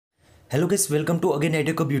Hello guys, welcome to again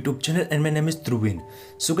iTechHub YouTube channel and my name is Dhruvin.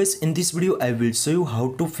 So guys, in this video I will show you how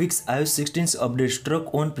to fix iOS 16's update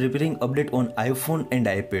stuck on preparing update on iPhone and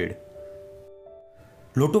iPad.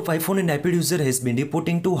 Lot of iPhone and iPad user has been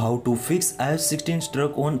reporting to how to fix iOS 16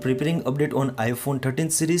 stuck on preparing update on iPhone 13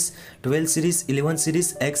 series, 12 series, 11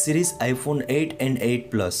 series, X series, iPhone 8 and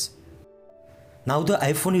 8 Plus. Now the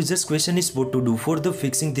iPhone users question is what to do for the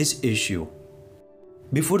fixing this issue.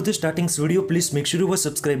 Before the starting this video, please make sure you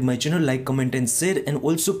subscribe my channel, like, comment and share, and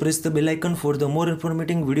also press the bell icon for the more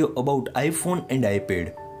informative video about iPhone and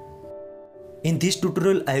iPad. In this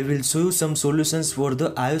tutorial, I will show you some solutions for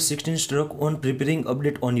the iOS 16 stuck on preparing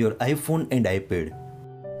update on your iPhone and iPad.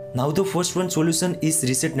 Now the first one solution is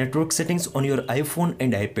reset network settings on your iPhone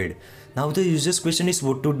and iPad. Now the user's question is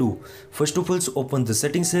what to do. First of all, open the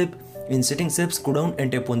settings app. In settings app, scroll down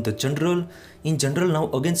and tap on the general. In general,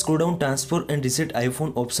 now again scroll down, transfer and reset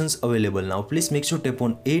iPhone options available. Now please make sure tap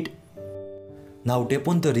on it. Now tap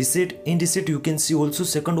on the reset. In reset you can see also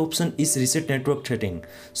second option is reset network setting.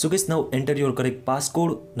 So guys, now enter your correct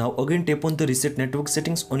passcode. Now again tap on the reset network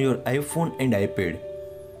settings on your iPhone and iPad.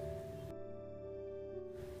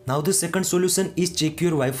 Now the second solution is check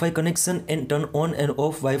your Wi-Fi connection and turn on and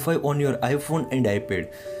off Wi-Fi on your iPhone and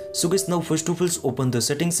iPad. So guys, now first of all open the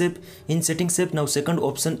settings app. In settings app, now second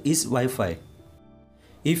option is Wi-Fi.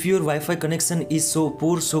 If your Wi-Fi connection is so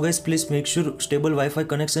poor, so guys please make sure stable Wi-Fi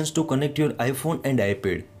connections to connect your iPhone and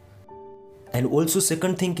iPad. And also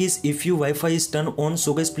second thing is if your Wi-Fi is turned on,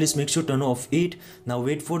 so guys please make sure turn off it. Now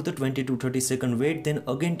wait for the 20 to 30 second wait, then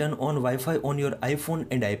again turn on Wi-Fi on your iPhone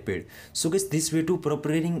and iPad. So guys, this way to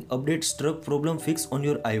preparing update struck problem fix on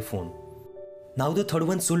your iPhone. Now the third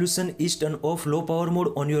one solution is turn off low power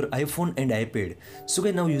mode on your iPhone and iPad. So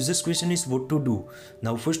guys, now user's question is what to do.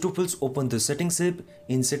 Now first of all open the settings app.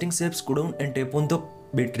 In settings app, scroll down and tap on the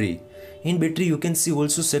battery. In battery you can see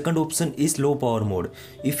also second option is low power mode.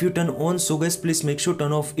 If you turn on, so guys please make sure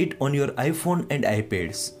turn off it on your iPhone and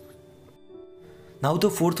iPads. Now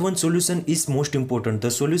the fourth one solution is most important.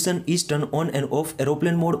 The solution is turn on and off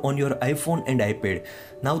aeroplane mode on your iPhone and iPad.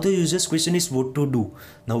 Now the user's question is what to do.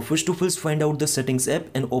 Now first of all find out the settings app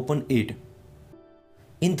and open it.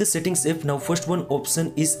 In the settings app, now first one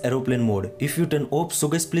option is aeroplane mode. If you turn off, so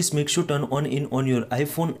guys please make sure turn on your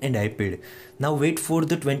iPhone and iPad. Now wait for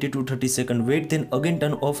the 20 to 30 second wait, then again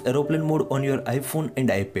turn off aeroplane mode on your iPhone and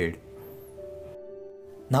iPad.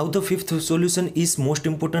 Now the fifth solution is most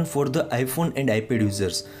important for the iPhone and iPad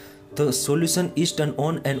users. The solution is turn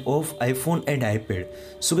on and off iPhone and iPad.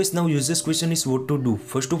 So guys, now users question is what to do.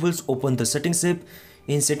 First of all open the settings app.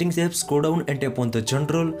 In settings app, scroll down and tap on the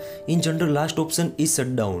general. In general, last option is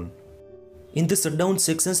shutdown. In the shutdown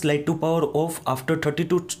section, slide to power off after 30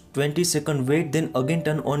 to 20 second wait, then again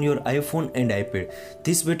turn on your iPhone and iPad.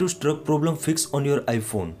 This way to struck problem fix on your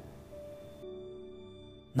iPhone.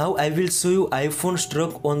 Now I will show you iPhone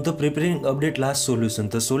struck on the preparing update last solution.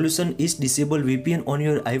 The solution is disable VPN on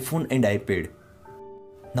your iPhone and iPad.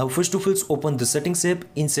 Now first of all open the settings app.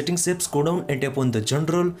 In settings app, scroll down and tap on the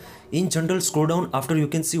general. In general, scroll down after you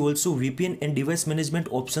can see also VPN and device management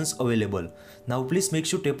options available. Now please make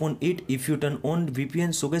sure tap on it. If you turn on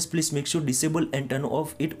VPN, so guys please make sure disable and turn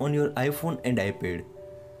off it on your iPhone and iPad.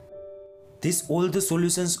 This all the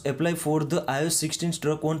solutions apply for the iOS 16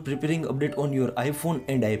 struck on preparing update on your iPhone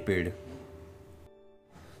and iPad.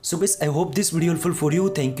 So guys, I hope this video helpful for you.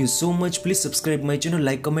 Thank you so much. Please subscribe my channel,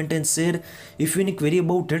 like, comment and share. If you any query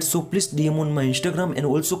about it, so please DM on my Instagram and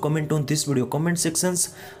also comment on this video comment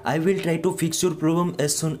sections. I will try to fix your problem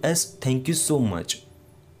as soon as. Thank you so much.